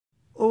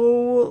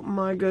Oh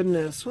my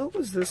goodness. What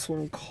was this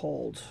one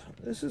called?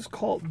 This is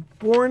called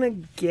Born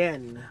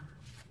Again.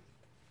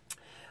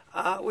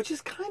 Which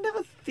is kind of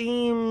a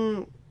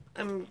theme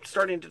I'm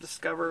starting to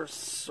discover,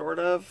 sort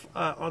of,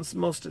 on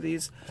most of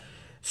these.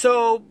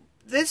 So,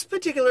 this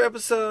particular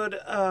episode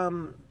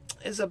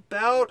is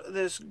about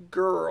this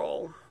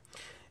girl,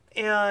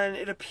 and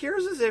it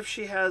appears as if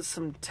she has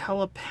some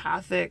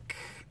telepathic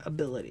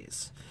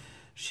abilities.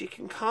 She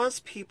can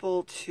cause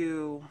people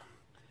to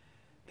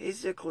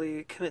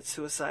basically commit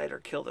suicide or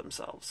kill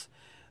themselves.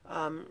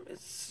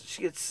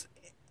 She gets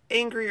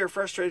angry or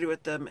frustrated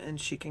with them,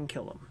 and she can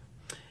kill them.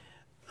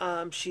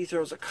 She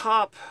throws a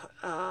cop,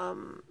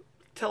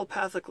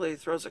 telepathically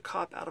throws a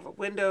cop out of a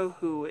window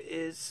who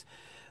is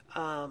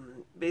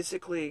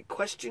basically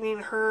questioning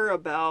her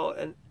about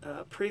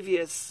a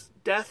previous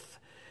death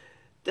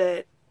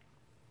that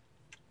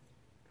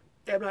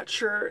I'm not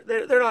sure.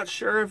 They're not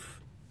sure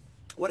of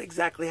what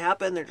exactly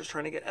happened. They're just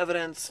trying to get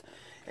evidence,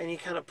 and he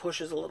kind of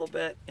pushes a little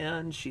bit,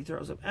 and she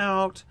throws him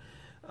out.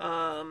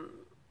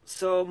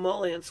 So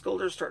Molly and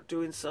Skulder start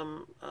doing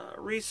some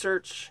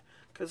research,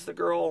 because the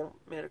girl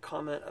made a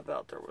comment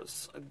about there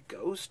was a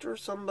ghost or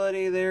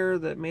somebody there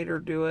that made her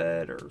do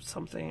it or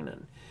something.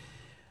 And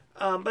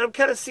but I'm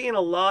kind of seeing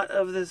a lot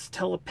of this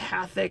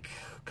telepathic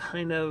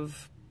kind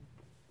of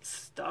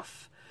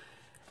stuff.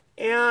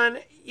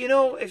 And you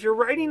know, if you're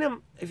writing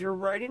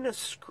a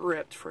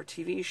script for a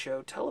TV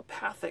show,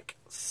 telepathic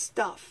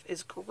stuff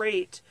is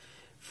great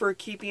for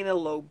keeping a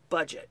low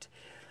budget,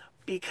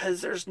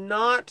 because there's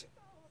not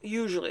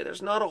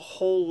a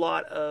whole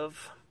lot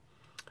of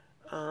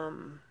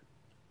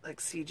like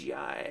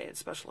CGI and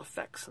special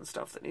effects and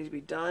stuff that need to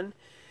be done,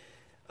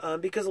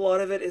 because a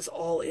lot of it is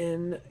all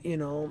in, you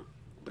know,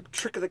 the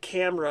trick of the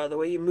camera, the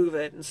way you move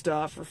it and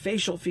stuff, or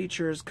facial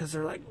features, because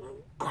they're like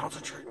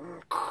concentrating,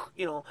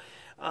 you know,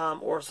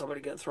 or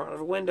somebody getting thrown out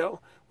of a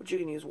window, which you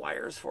can use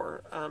wires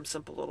for,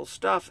 simple little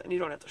stuff, and you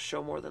don't have to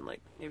show more than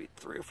like maybe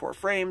 3 or 4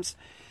 frames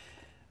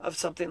of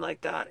something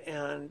like that,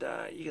 and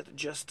you get the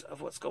gist of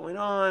what's going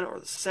on, or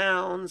the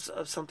sounds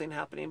of something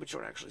happening, but you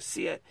don't actually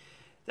see it,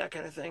 that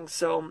kind of thing.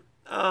 So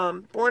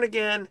Born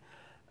Again,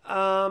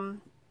 not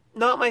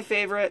my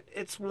favorite.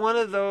 It's one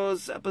of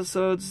those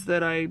episodes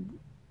that I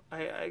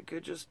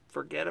could just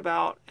forget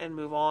about and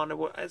move on.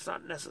 It's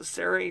not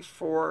necessary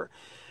for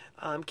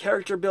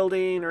character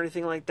building or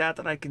anything like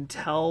that I can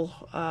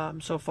tell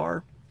so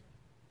far.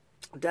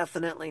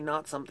 Definitely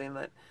not something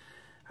that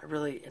I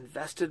really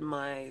invested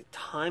my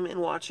time in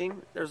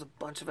watching. There's a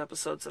bunch of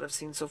episodes that I've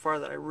seen so far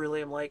that I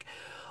really am like,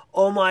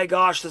 oh my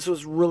gosh, this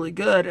was really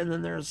good. And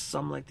then there's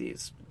some like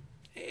these.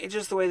 It's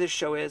just the way this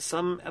show is.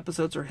 Some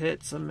episodes are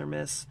hits, some are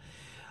miss.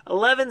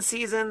 11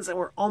 seasons, and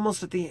we're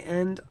almost at the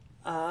end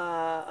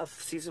of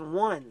season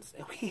 1.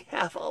 And we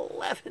have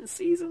 11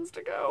 seasons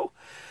to go.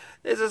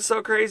 This is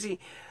so crazy.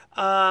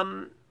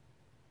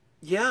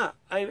 Yeah,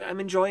 I'm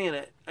enjoying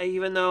it.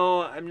 Even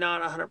though I'm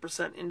not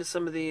 100% into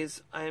some of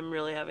these, I'm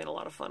really having a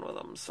lot of fun with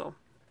them. So,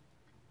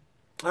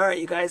 all right,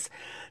 you guys,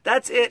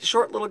 that's it.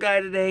 Short little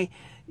guy today.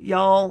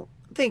 Y'all,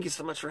 thank you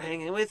so much for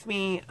hanging with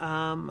me.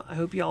 I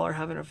hope y'all are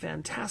having a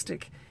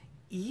fantastic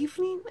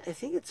evening. I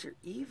think it's your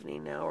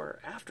evening now, or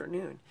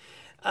afternoon.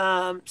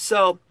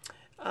 Until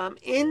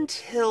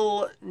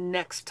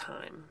next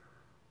time.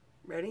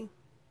 Ready?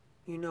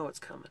 You know it's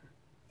coming.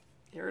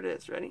 Here it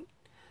is. Ready?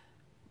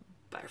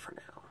 Bye for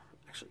now.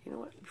 Actually, you know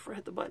what? Before I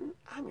hit the button,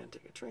 I'm going to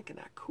take a drink and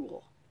act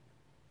cool.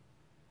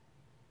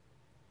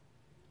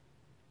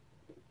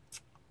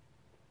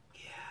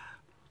 Yeah.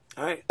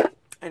 All right.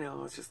 I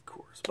know, it's just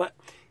Coors, but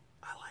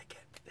I like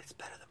it. It's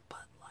better than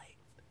Bud Light.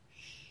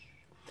 Shh.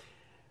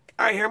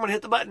 All right, here, I'm going to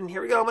hit the button.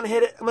 Here we go. I'm going to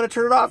hit it. I'm going to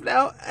turn it off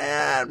now,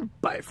 and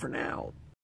bye for now.